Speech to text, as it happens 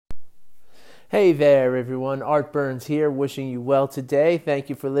Hey there, everyone. Art Burns here, wishing you well today. Thank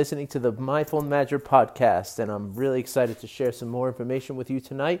you for listening to the Mindful Manager podcast, and I'm really excited to share some more information with you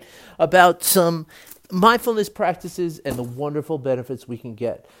tonight about some mindfulness practices and the wonderful benefits we can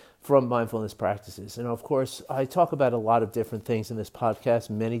get from mindfulness practices. And of course, I talk about a lot of different things in this podcast,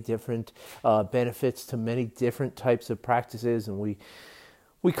 many different benefits to many different types of practices, and we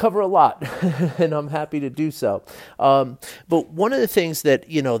cover a lot, and I'm happy to do so. But one of the things that,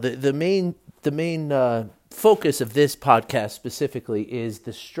 the main focus of this podcast specifically is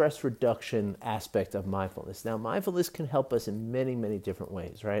the stress reduction aspect of mindfulness. Now, mindfulness can help us in many, many different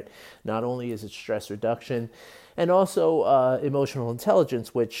ways, right? Not only is it stress reduction, and also emotional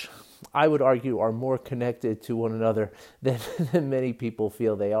intelligence, which I would argue are more connected to one another than many people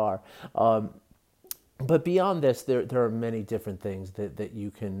feel they are. But beyond this, there are many different things that you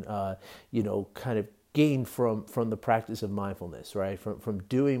can, kind of gain from the practice of mindfulness, right? From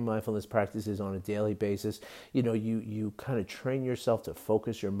doing mindfulness practices on a daily basis, you kind of train yourself to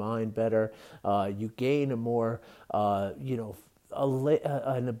focus your mind better. You gain a more,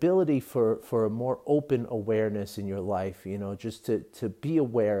 an ability for a more open awareness in your life, just to be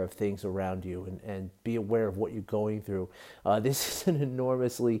aware of things around you and be aware of what you're going through. This is an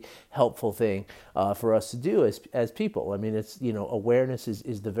enormously helpful thing for us to do as people. I mean, it's, awareness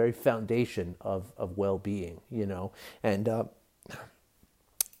is the very foundation of well-being, and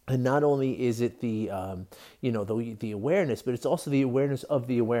not only is it the awareness, but it's also the awareness of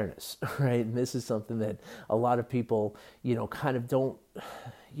the awareness, right? And this is something that a lot of people, kind of don't,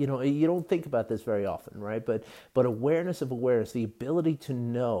 you don't think about this very often, right? But awareness of awareness, the ability to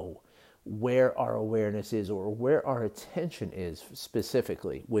know where our awareness is or where our attention is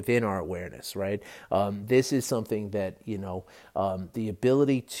specifically within our awareness, right? This is something that, the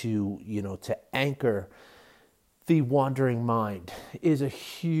ability to anchor the wandering mind is a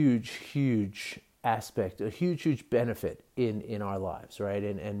huge aspect, a huge benefit in our lives, right?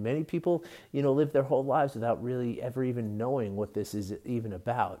 And many people, live their whole lives without really ever even knowing what this is even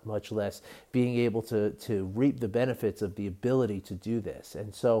about, much less being able to reap the benefits of the ability to do this.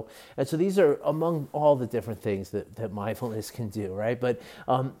 And so these are among all the different things that mindfulness can do, right? But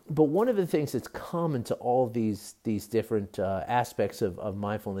one of the things that's common to all these different aspects of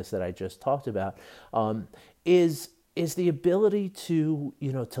mindfulness that I just talked about is the ability to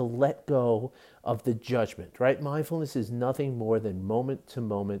let go of the judgment, right? Mindfulness is nothing more than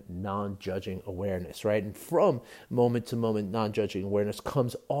moment-to-moment non-judging awareness, right? And from moment-to-moment non-judging awareness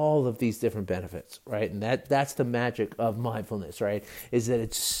comes all of these different benefits, right? And that's the magic of mindfulness, right? Is that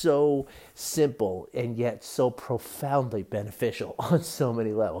it's so simple and yet so profoundly beneficial on so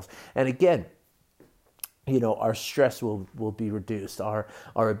many levels. And again, our stress will be reduced. Our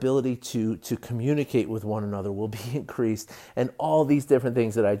ability to communicate with one another will be increased, and all these different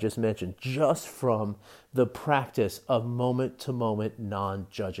things that I just mentioned, just from the practice of moment-to-moment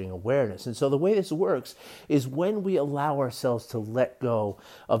non-judging awareness. And so the way this works is when we allow ourselves to let go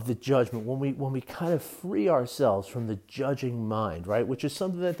of the judgment, when we kind of free ourselves from the judging mind, right? Which is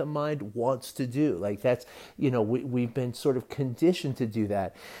something that the mind wants to do. Like that's, we've been sort of conditioned to do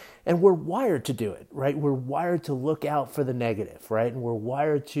that. And we're wired to do it, right? We're wired to look out for the negative, right? And we're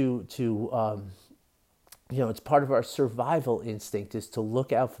wired to it's part of our survival instinct is to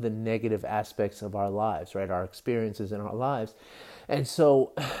look out for the negative aspects of our lives, right? Our experiences in our lives. And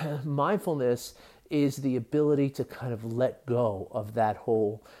so mindfulness is the ability to kind of let go of that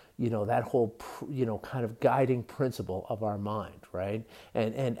whole kind of guiding principle of our mind, right?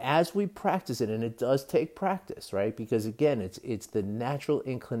 And as we practice it, and it does take practice, right? Because again, it's the natural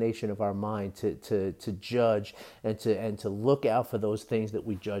inclination of our mind to judge and to look out for those things that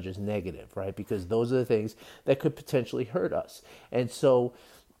we judge as negative, right? Because those are the things that could potentially hurt us. And so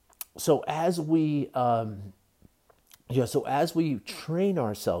as we as we train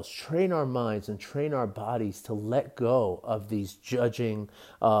ourselves, train our minds, and train our bodies to let go of these judging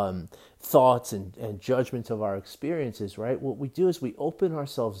thoughts and judgments of our experiences, right? What we do is we open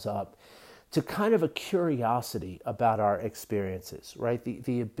ourselves up to kind of a curiosity about our experiences, right?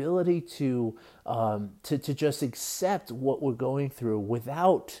 The ability to just accept what we're going through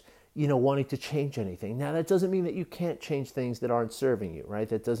without wanting to change anything. Now, that doesn't mean that you can't change things that aren't serving you, right?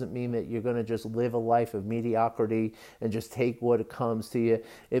 That doesn't mean that you're going to just live a life of mediocrity and just take what comes to you.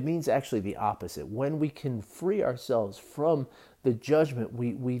 It means actually the opposite. When we can free ourselves from the judgment,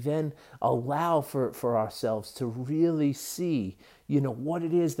 we then allow for ourselves to really see, what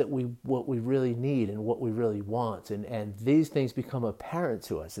it is that what we really need and what we really want. And these things become apparent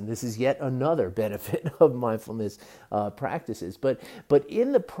to us. And this is yet another benefit of mindfulness practices. But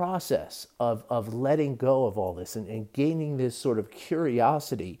in the process of letting go of all this and gaining this sort of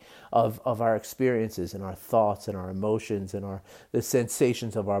curiosity of our experiences and our thoughts and our emotions and the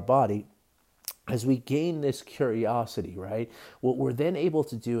sensations of our body, as we gain this curiosity, right, what we're then able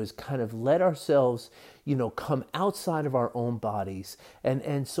to do is kind of let ourselves, come outside of our own bodies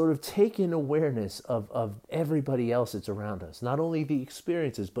and sort of take in awareness of everybody else that's around us, not only the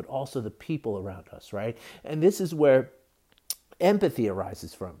experiences, but also the people around us, right? And this is where empathy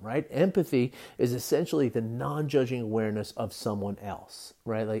arises from, right? Empathy is essentially the non-judging awareness of someone else,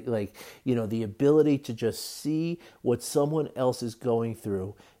 right? Like the ability to just see what someone else is going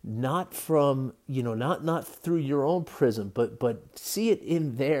through, not from, not through your own prism, but see it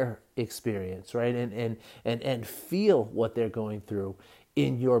in their experience, right? And feel what they're going through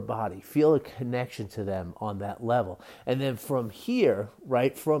in your body. Feel a connection to them on that level. And then from here,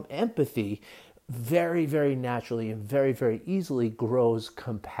 right, from empathy, very, very naturally and very, very easily grows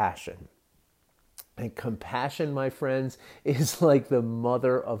compassion. And compassion, my friends, is like the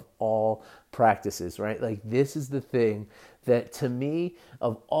mother of all practices, right? Like this is the thing that, to me,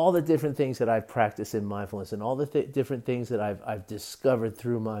 of all the different things that I've practiced in mindfulness and all the different things that I've discovered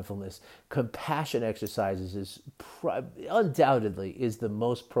through mindfulness, compassion exercises is undoubtedly is the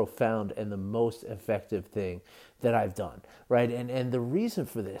most profound and the most effective thing that I've done, right? And the reason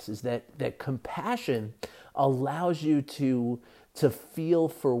for this is that compassion allows you to feel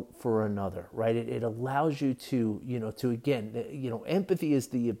for another, right? It allows you to, empathy is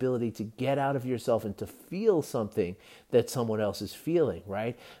the ability to get out of yourself and to feel something that someone else is feeling,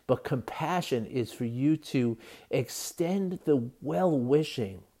 right? But compassion is for you to extend the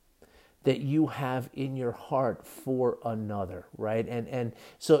well-wishing that you have in your heart for another, right? And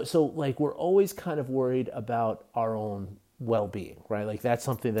so like we're always kind of worried about our own well-being, right? Like that's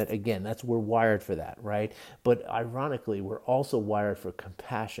something that, again, we're wired for that, right? But ironically, we're also wired for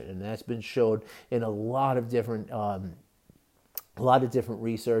compassion, and that's been shown in a lot of different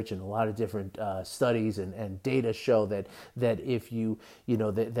research and a lot of different studies and data show that if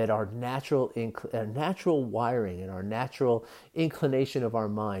that our natural wiring and our natural inclination of our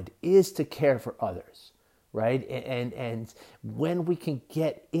mind is to care for others, right? And when we can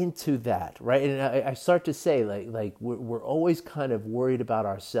get into that, right? And I start to say like we're always kind of worried about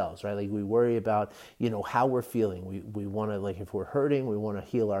ourselves, right? Like we worry about, how we're feeling. We want to, like, if we're hurting, we want to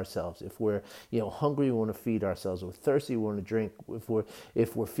heal ourselves. If we're, hungry, we want to feed ourselves. If we're thirsty, we want to drink.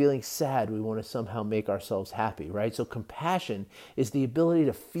 If we're feeling sad, we want to somehow make ourselves happy, right? So compassion is the ability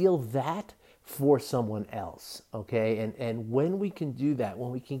to feel that for someone else, okay? And when we can do that,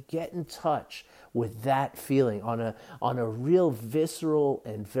 when we can get in touch with that feeling on a real visceral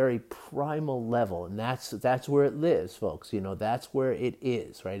and very primal level, and that's where it lives, folks. That's where it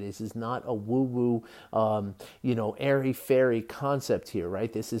is, right? This is not a woo-woo, airy-fairy concept here,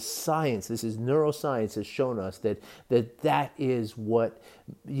 right? This is science. This is neuroscience has shown us that is what,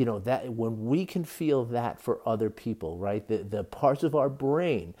 that when we can feel that for other people, right? The parts of our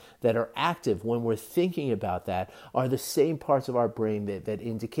brain that are active when we're thinking about that are the same parts of our brain that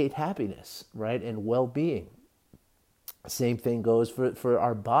indicate happiness, right? And well-being. Same thing goes for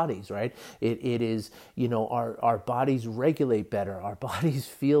our bodies, right? It is, our bodies regulate better, our bodies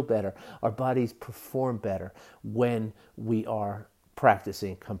feel better, our bodies perform better when we are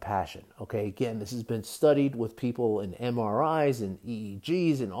practicing compassion. Okay, again, this has been studied with people in MRIs and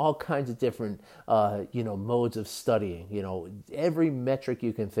EEGs and all kinds of different, modes of studying. Every metric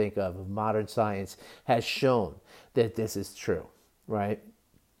you can think of modern science has shown that this is true, right?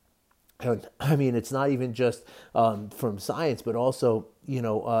 I mean, it's not even just from science, but also,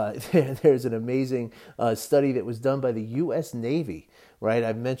 there's an amazing study that was done by the U.S. Navy, right?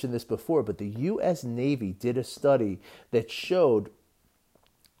 I've mentioned this before, but the U.S. Navy did a study that showed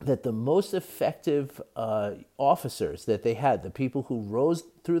that the most effective officers that they had, the people who rose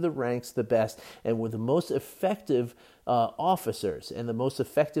through the ranks the best and were the most effective officers and the most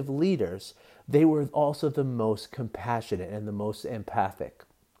effective leaders, they were also the most compassionate and the most empathic.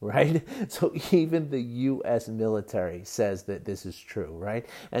 Right? So even the U.S. military says that this is true, right?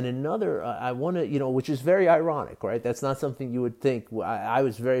 And another, I want to, which is very ironic, right? That's not something you would think. I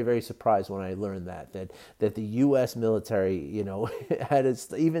was very, very surprised when I learned that the U.S. military,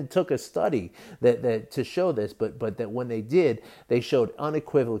 even took a study that to show this, but that when they did, they showed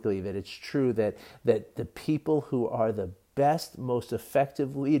unequivocally that it's true that the people who are the best, most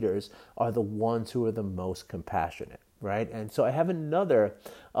effective leaders are the ones who are the most compassionate. right? And so I have another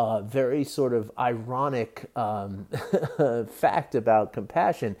very sort of ironic fact about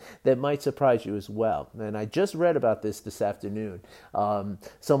compassion that might surprise you as well. And I just read about this afternoon.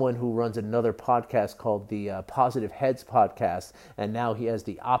 Someone who runs another podcast called the Positive Heads podcast, and now he has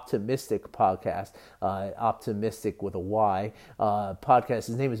the Optimistic podcast, Optimistic with a Y podcast.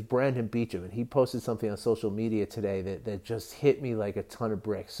 His name is Brandon Beecham, and he posted something on social media today that just hit me like a ton of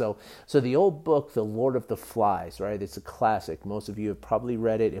bricks. So the old book, The Lord of the Flies, right? It's a classic. Most of you have probably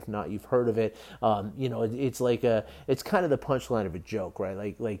read it. If not, you've heard of it. It's kind of the punchline of a joke, right?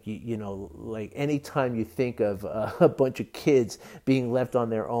 Like anytime you think of a bunch of kids being left on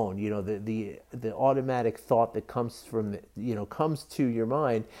their own, the automatic thought that comes comes to your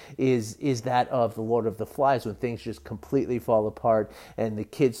mind is that of The Lord of the Flies, when things just completely fall apart and the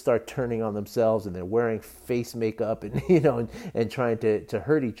kids start turning on themselves and they're wearing face makeup and and trying to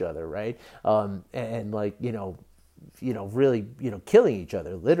hurt each other, right? Really, killing each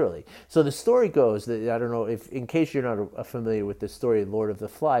other, literally. So the story goes that, I don't know if, in case you're not familiar with the story of Lord of the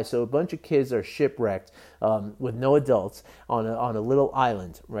Flies, so a bunch of kids are shipwrecked with no adults on a little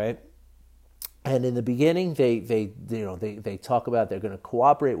island, right? And in the beginning, they talk about they're going to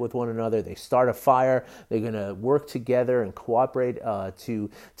cooperate with one another. They start a fire. They're going to work together and cooperate to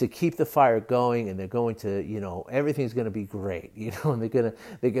keep the fire going. And they're going to everything's going to be great. And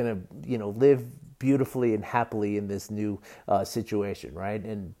they're gonna live beautifully and happily in this new situation, right?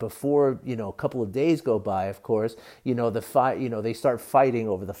 And before a couple of days go by, of course, they start fighting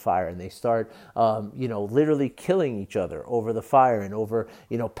over the fire, and they start literally killing each other over the fire and over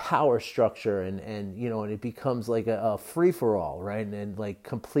power structure, and it becomes like a free for all, right? And like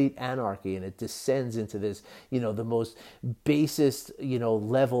complete anarchy, and it descends into this the most basest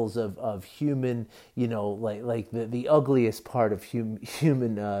levels of human like the ugliest part of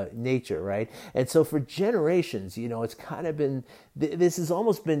human nature, right? And so for generations, it's kind of been, this has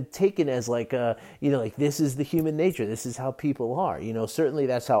almost been taken as like like this is the human nature. This is how people are. Certainly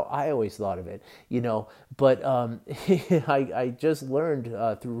that's how I always thought of it. But I just learned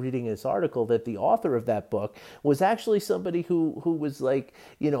through reading this article that the author of that book was actually somebody who was like,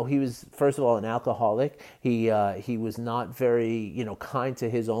 he was, first of all, an alcoholic. He was not very kind to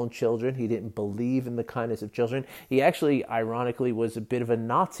his own children. He didn't believe in the kindness of children. He actually, ironically, was a bit of a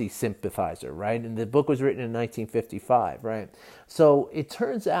Nazi sympathizer, right? And the book was written in 1955, right? So it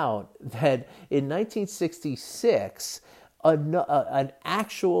turns out that in 1966, an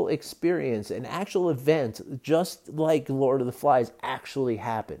actual experience, an actual event, just like Lord of the Flies, actually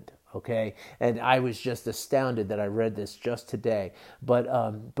happened. Okay, and I was just astounded that I read this just today. But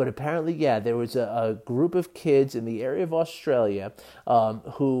apparently, yeah, there was a group of kids in the area of Australia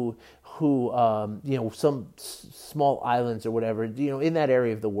who some small islands or whatever, in that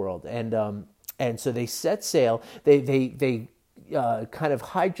area of the world, and so they set sail. They kind of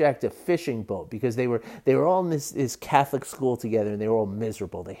hijacked a fishing boat because they were all in this Catholic school together, and they were all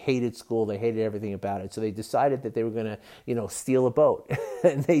miserable. They hated school. They hated everything about it. So they decided that they were going to, steal a boat,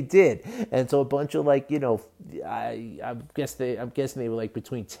 and they did. And so a bunch of I'm guessing they were like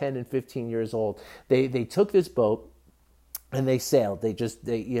between 10 and 15 years old. They took this boat, and they sailed.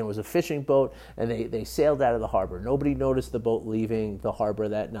 It was a fishing boat, and they sailed out of the harbor. Nobody noticed the boat leaving the harbor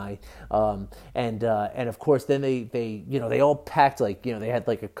that night. And of course, then they all packed they had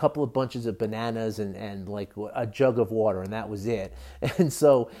like a couple of bunches of bananas and like a jug of water, and that was it.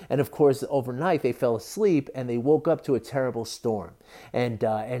 And of course, overnight they fell asleep, and they woke up to a terrible storm. And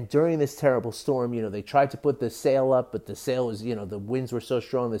during this terrible storm, they tried to put the sail up, but the sail was, the winds were so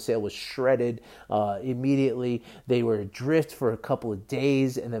strong, the sail was shredded immediately. They were adrift for a couple of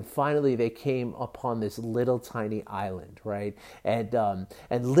days, and then finally they came upon this little tiny island, right? And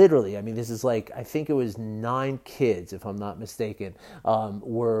literally, I mean, this is like, I think it was 9 kids, if I'm not mistaken,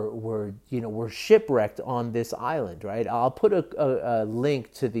 were shipwrecked on this island, right? I'll put a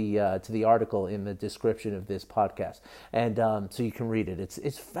link to the article in the description of this podcast, and so you can read it.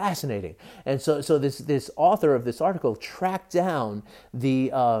 It's fascinating. And so this author of this article tracked down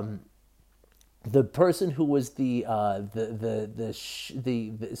the person who was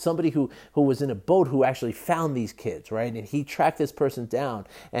somebody who was in a boat who actually found these kids, right? And he tracked this person down,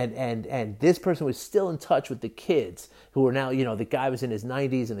 and this person was still in touch with the kids who were now, the guy was in his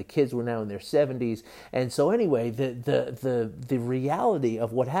 90s and the kids were now in their 70s. And so anyway, the reality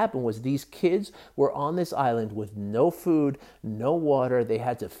of what happened was these kids were on this island with no food, no water. They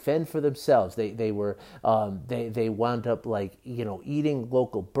had to fend for themselves. They wound up eating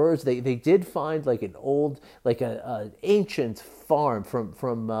local birds. They did find like an old, like an ancient farm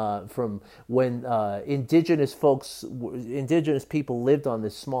from when indigenous people lived on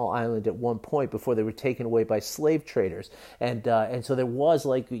this small island at one point before they were taken away by slave traders, and so there was,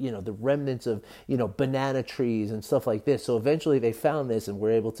 like, the remnants of banana trees and stuff like this. So eventually they found this and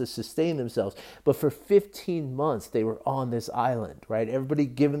were able to sustain themselves. But for 15 months they were on this island, right? Everybody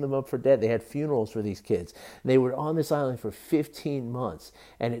giving them up for dead. They had funerals for these kids. They were on this island for 15 months,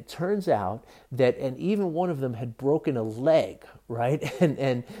 and it turns out that, and even one of them had broken a leg, right?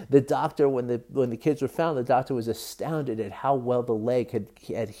 And the doctor, when the kids were found, the doctor was astounded at how well the leg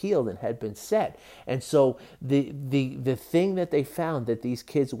had healed and had been set. And so the thing that they found that these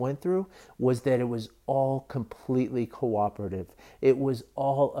kids went through was that it was all completely cooperative. It was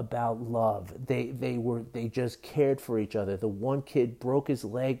all about love. They just cared for each other. The one kid broke his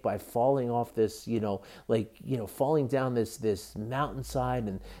leg by falling off this, falling down this mountainside,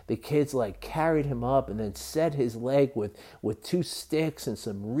 and the kids carried him up and then set his leg with two sticks and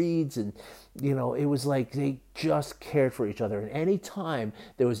some reeds, and it was like they just cared for each other. And any time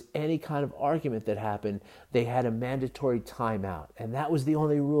there was any kind of argument that happened, they had a mandatory timeout, and that was the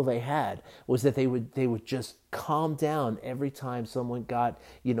only rule they had, was that they would just calm down every time someone got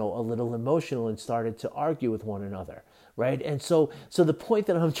a little emotional and started to argue with one another. Right. And so the point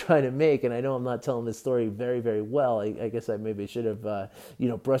that I'm trying to make, and I know I'm not telling this story very, very well. I guess I maybe should have,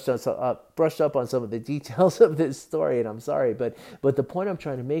 brushed up on some of the details of this story, and I'm sorry. But the point I'm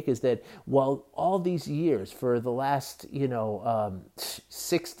trying to make is that while all these years, for the last,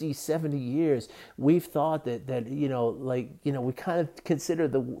 60, 70 years, we've thought that we kind of consider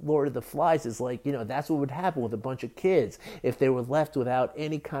the Lord of the Flies as that's what would happen with a bunch of kids if they were left without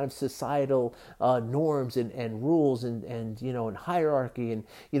any kind of societal norms and rules and hierarchy, and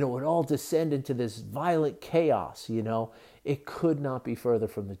it would all descend into this violent chaos. It could not be further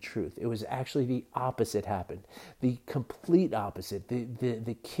from the truth. It was actually the opposite happened, the complete opposite.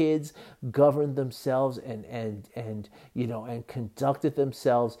 The kids governed themselves and conducted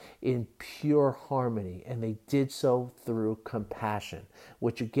themselves in pure harmony, and they did so through compassion.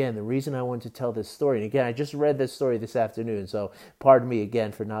 Which, again, the reason I wanted to tell this story, and again, I just read this story this afternoon, so pardon me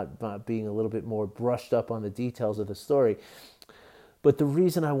again for not being a little bit more brushed up on the details of the story. But the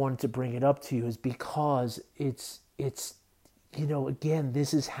reason I wanted to bring it up to you is because it's again,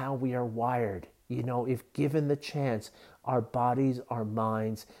 this is how we are wired. If given the chance, our bodies, our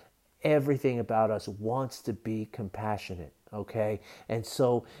minds, everything about us wants to be compassionate. Okay, and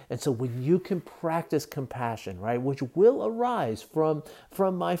so when you can practice compassion, right, which will arise from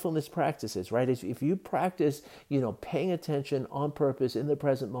mindfulness practices, right? If you practice, paying attention on purpose in the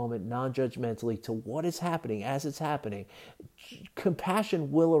present moment, non-judgmentally to what is happening as it's happening, compassion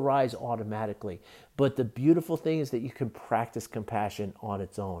will arise automatically. But the beautiful thing is that you can practice compassion on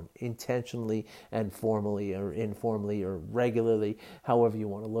its own, intentionally and formally or informally or regularly, however you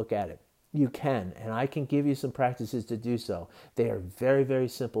want to look at it. You can, and I can give you some practices to do so. They are very, very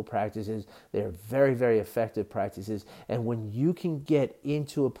simple practices. They are very, very effective practices. And when you can get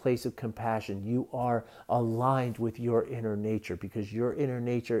into a place of compassion, you are aligned with your inner nature, because your inner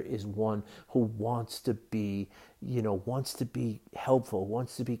nature is one who wants to be, wants to be helpful,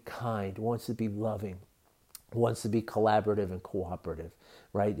 wants to be kind, wants to be loving, wants to be collaborative and cooperative,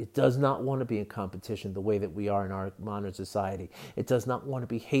 right? It does not want to be in competition the way that we are in our modern society. It does not want to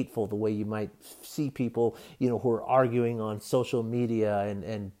be hateful the way you might see people, who are arguing on social media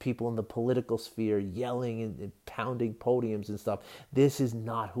and people in the political sphere yelling and pounding podiums and stuff. This is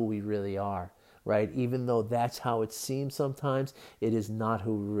not who we really are. Right? Even though that's how it seems sometimes, it is not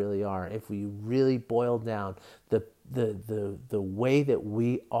who we really are. If we really boil down the way that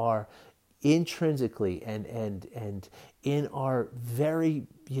we are intrinsically and in our very,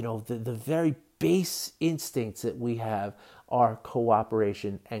 the very base instincts that we have are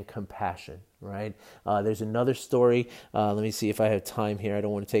cooperation and compassion, right? There's another story. Let me see if I have time here. I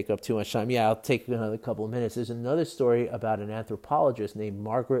don't want to take up too much time. Yeah, I'll take another couple of minutes. There's another story about an anthropologist named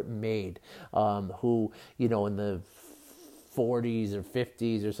Margaret Mead, who, in the 40s or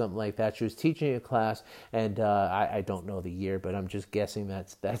 50s or something like that. She was teaching a class, and I don't know the year, but I'm just guessing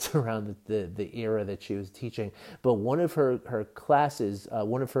that's around the era that she was teaching. But one of her classes,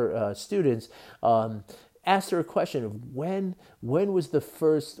 one of her students, asked her a question of when was the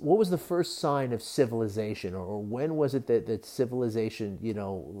first, what was the first sign of civilization, or when was it that civilization,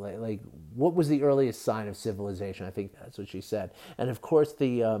 what was the earliest sign of civilization? I think that's what she said. And of course,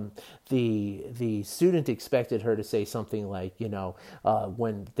 the student expected her to say something like,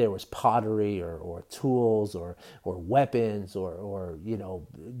 when there was pottery or tools or weapons or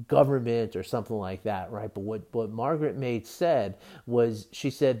government or something like that, right? But what Margaret Mead said was, she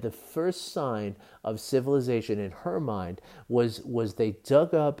said the first sign of civilization in her mind was they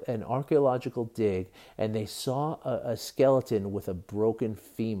dug up an archaeological dig and they saw a skeleton with a broken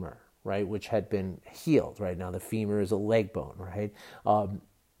femur, right, which had been healed. Right now, the femur is a leg bone, right.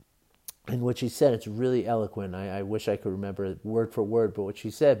 And what she said, it's really eloquent. I wish I could remember word for word, but what she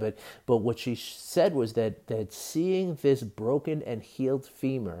said, but what she said was that seeing this broken and healed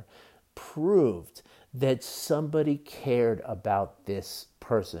femur proved that somebody cared about this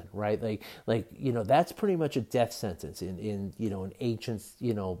person, right? Like that's pretty much a death sentence in ancient,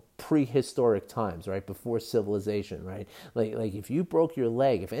 prehistoric times, right? Before civilization, right? Like if you broke your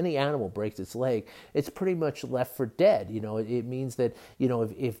leg, if any animal breaks its leg, it's pretty much left for dead. It means that,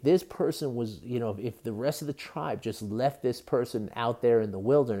 if this person was, if the rest of the tribe just left this person out there in the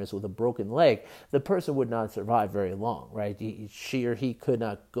wilderness with a broken leg, the person would not survive very long, right? She or he could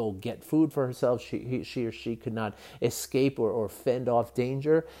not go get food for herself. She or she could not escape or fend off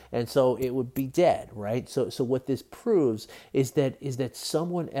danger, and so it would be dead, right? So what this proves is that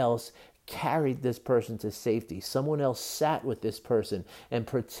someone else carried this person to safety. Someone else sat with this person and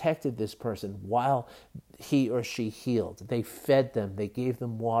protected this person while he or she healed. They fed them. They gave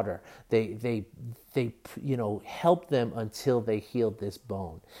them water. They helped them until they healed this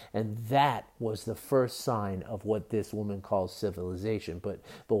bone. And that was the first sign of what this woman calls civilization. But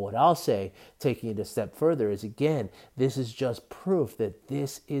what I'll say, taking it a step further, is, again, this is just proof that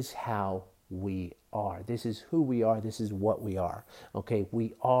this is how we are. This is who we are. This is what we are. Okay,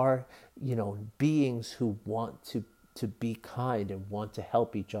 we are, beings who want to be kind and want to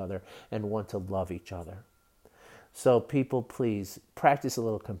help each other and want to love each other. So people, please practice a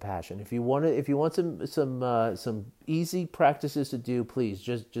little compassion. If you want some easy practices to do, please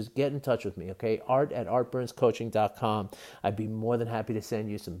just get in touch with me. Okay, art@artburnscoaching.com. I'd be more than happy to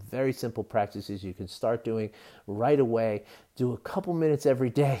send you some very simple practices you can start doing right away. Do a couple minutes every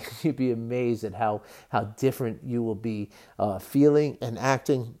day. You'd be amazed at how different you will be feeling and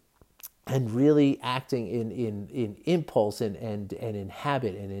acting. And really acting in impulse and in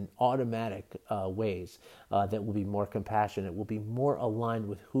habit and in automatic ways that will be more compassionate, will be more aligned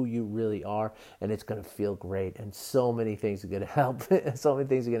with who you really are, and it's going to feel great. And so many things are going to help. So many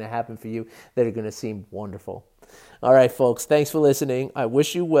things are going to happen for you that are going to seem wonderful. All right, folks, thanks for listening. I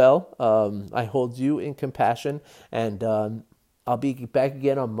wish you well. I hold you in compassion, and I'll be back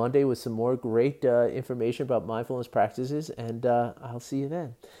again on Monday with some more great information about mindfulness practices, and I'll see you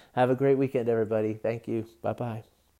then. Have a great weekend, everybody. Thank you. Bye-bye.